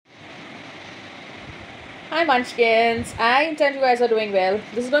Hi Munchkins, I intend you guys are doing well.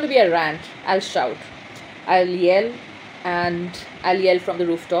 This is going to be a rant. I'll shout, I'll yell, and I'll yell from the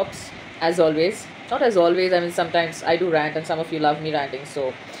rooftops, as always. Not as always, I mean, sometimes I do rant, and some of you love me ranting,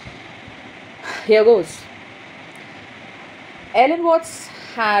 so here goes. Ellen Watts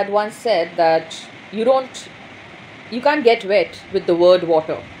had once said that you can't get wet with the word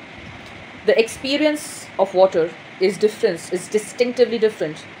water. The experience of water is distinctively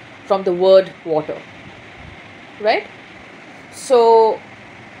different from the word water. Right? So,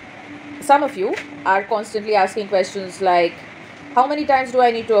 some of you are constantly asking questions like, how many times do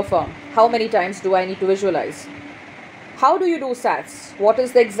I need to affirm? How many times do I need to visualize? How do you do SATs? What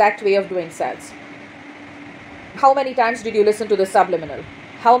is the exact way of doing SATs? How many times did you listen to the subliminal?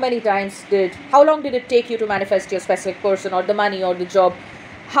 How long did it take you to manifest your specific person or the money or the job?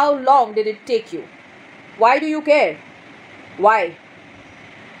 How long did it take you? Why do you care? Why?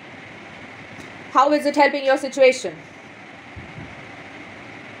 How is it helping your situation?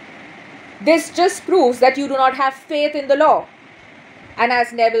 This just proves that you do not have faith in the law. And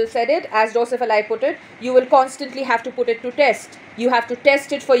as Neville said it, as Joseph Ali put it, you will constantly have to put it to test. You have to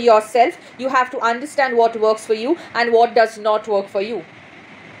test it for yourself. You have to understand what works for you and what does not work for you.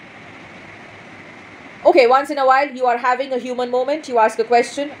 Okay, once in a while you are having a human moment, you ask a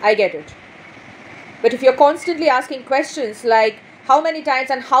question, I get it. But if you're constantly asking questions like, how many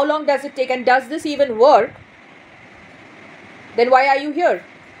times and how long does it take and does this even work? Then why are you here?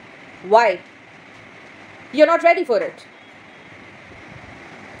 Why? You're not ready for it.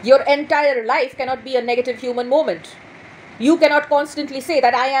 Your entire life cannot be a negative human moment. You cannot constantly say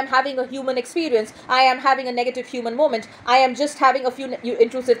that I am having a human experience, I am having a negative human moment, I am just having a few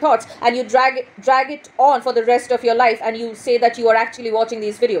intrusive thoughts, and you drag it on for the rest of your life and you say that you are actually watching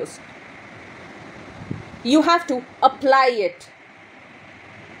these videos. You have to apply it.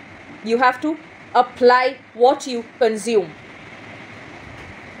 You have to apply what you consume.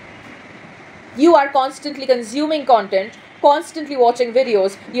 You are constantly consuming content, constantly watching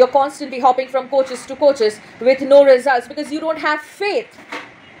videos, you're constantly hopping from coaches to coaches with no results because you don't have faith.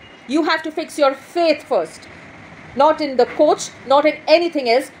 You have to fix your faith first. Not in the coach, not in anything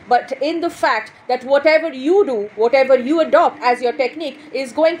else, but in the fact that whatever you do, whatever you adopt as your technique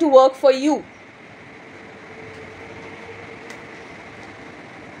is going to work for you.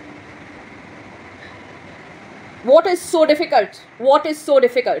 What is so difficult? What is so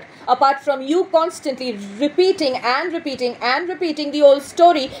difficult? Apart from you constantly repeating and repeating and repeating the old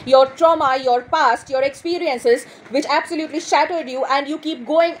story, your trauma, your past, your experiences, which absolutely shattered you, and you keep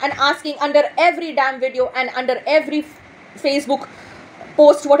going and asking under every damn video and under every Facebook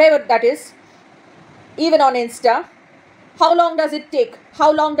post, whatever that is, even on Insta, how long does it take?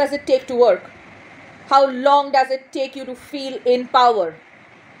 How long does it take to work? How long does it take you to feel in power?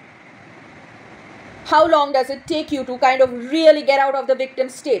 How long does it take you to kind of really get out of the victim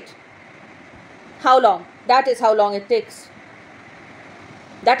state? How long? That is how long it takes.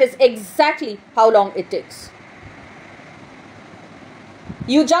 That is exactly how long it takes.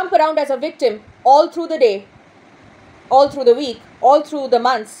 You jump around as a victim all through the day, all through the week, all through the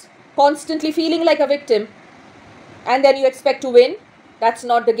months, constantly feeling like a victim, and then you expect to win. That's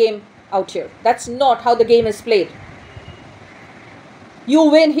not the game out here. That's not how the game is played. You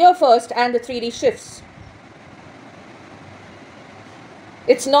win here first and the 3D shifts.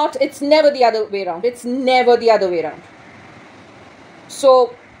 It's never the other way around. It's never the other way around.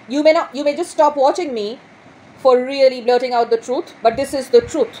 So you may just stop watching me for really blurting out the truth, but this is the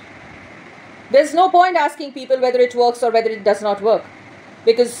truth. There's no point asking people whether it works or whether it does not work,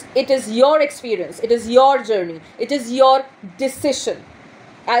 because it is your experience, it is your journey, it is your decision.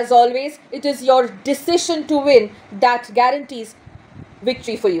 As always, it is your decision to win that guarantees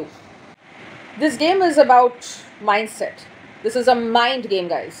victory for you. This game is about mindset. This is a mind game,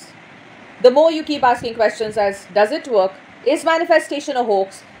 guys. The more you keep asking questions as, does it work? Is manifestation a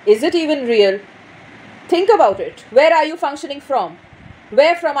hoax? Is it even real? Think about it. Where are you functioning from?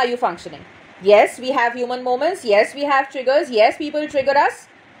 Where from are you functioning? Yes, we have human moments. Yes, we have triggers. Yes, people trigger us.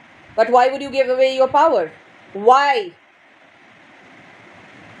 But why would you give away your power? Why?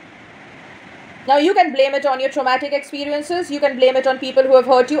 Now, you can blame it on your traumatic experiences. You can blame it on people who have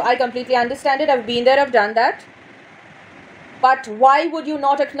hurt you. I completely understand it. I've been there. I've done that. But why would you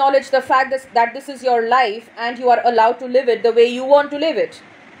not acknowledge the fact that this is your life and you are allowed to live it the way you want to live it?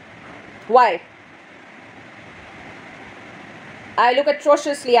 Why? I look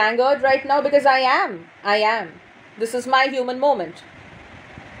atrociously angered right now because I am. This is my human moment.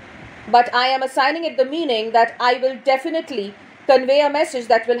 But I am assigning it the meaning that I will definitely convey a message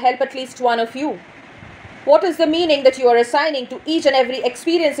that will help at least one of you. What is the meaning that you are assigning to each and every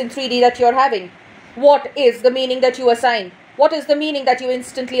experience in 3D that you are having? What is the meaning that you assign? What is the meaning that you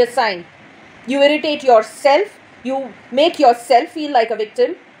instantly assign? You irritate yourself. You make yourself feel like a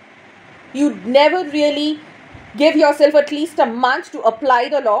victim. You never really give yourself at least a month to apply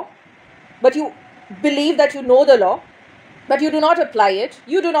the law, but you believe that you know the law, but you do not apply it.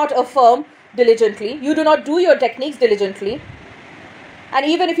 You do not affirm diligently. You do not do your techniques diligently. And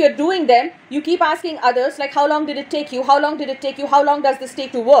even if you're doing them, you keep asking others, like, how long did it take you? How long did it take you? How long does this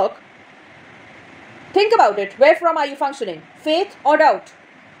take to work? Think about it. Where from are you functioning? Faith or doubt?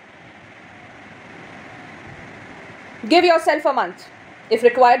 Give yourself a month. If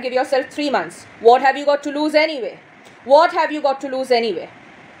required, give yourself 3 months. What have you got to lose anyway? What have you got to lose anyway?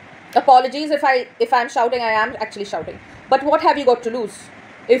 Apologies if I'm shouting, I am actually shouting. But what have you got to lose?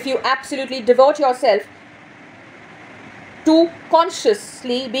 If you absolutely devote yourself to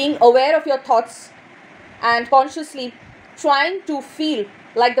consciously being aware of your thoughts and consciously trying to feel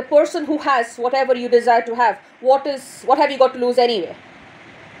like the person who has whatever you desire to have, what have you got to lose anyway?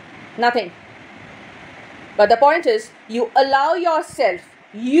 Nothing. But the point is, you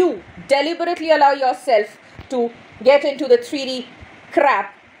deliberately allow yourself to get into the 3D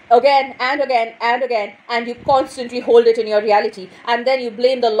crap again and again and again, and you constantly hold it in your reality, and then you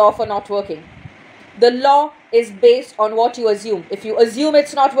blame the law for not working. The law is based on what you assume. If you assume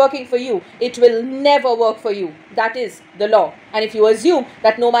it's not working for you, it will never work for you. That is the law. And if you assume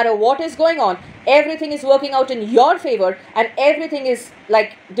that no matter what is going on, everything is working out in your favor, and everything is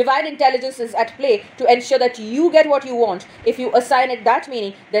like divine intelligence is at play to ensure that you get what you want, if you assign it that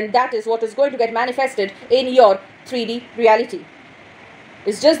meaning, then that is what is going to get manifested in your 3D reality.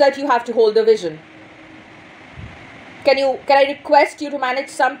 It's just that you have to hold the vision. Can I request you to manage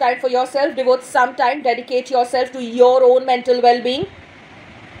some time for yourself, devote some time, dedicate yourself to your own mental well-being?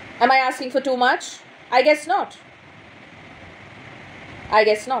 Am I asking for too much? I guess not. I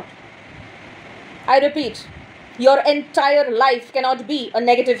guess not. I repeat, your entire life cannot be a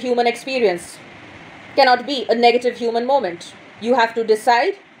negative human experience, cannot be a negative human moment. You have to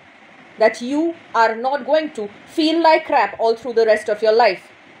decide that you are not going to feel like crap all through the rest of your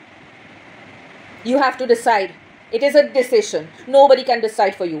life. You have to decide. It is a decision. Nobody can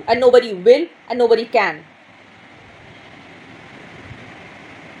decide for you, and nobody will, and nobody can.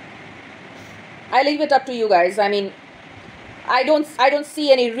 I leave it up to you guys. I mean, I don't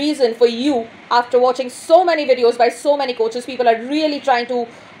see any reason for you, after watching so many videos by so many coaches. People are really trying to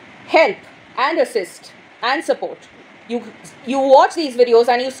help and assist and support. You watch these videos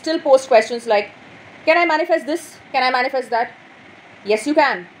and you still post questions like, can I manifest this? Can I manifest that? Yes, you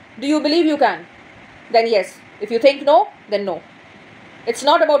can. Do you believe you can? Then yes. If you think no, then no. It's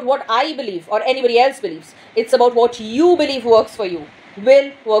not about what I believe or anybody else believes. It's about what you believe works for you,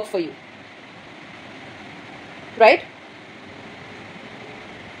 will work for you. Right?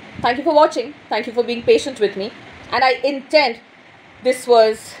 Thank you for watching. Thank you for being patient with me. And I intend this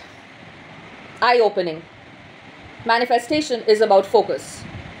was eye-opening. Manifestation is about focus.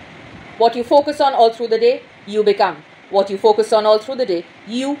 What you focus on all through the day, you become. What you focus on all through the day,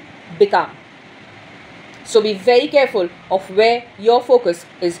 you become. So be very careful of where your focus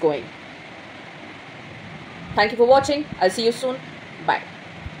is going. Thank you for watching. I'll see you soon. Bye.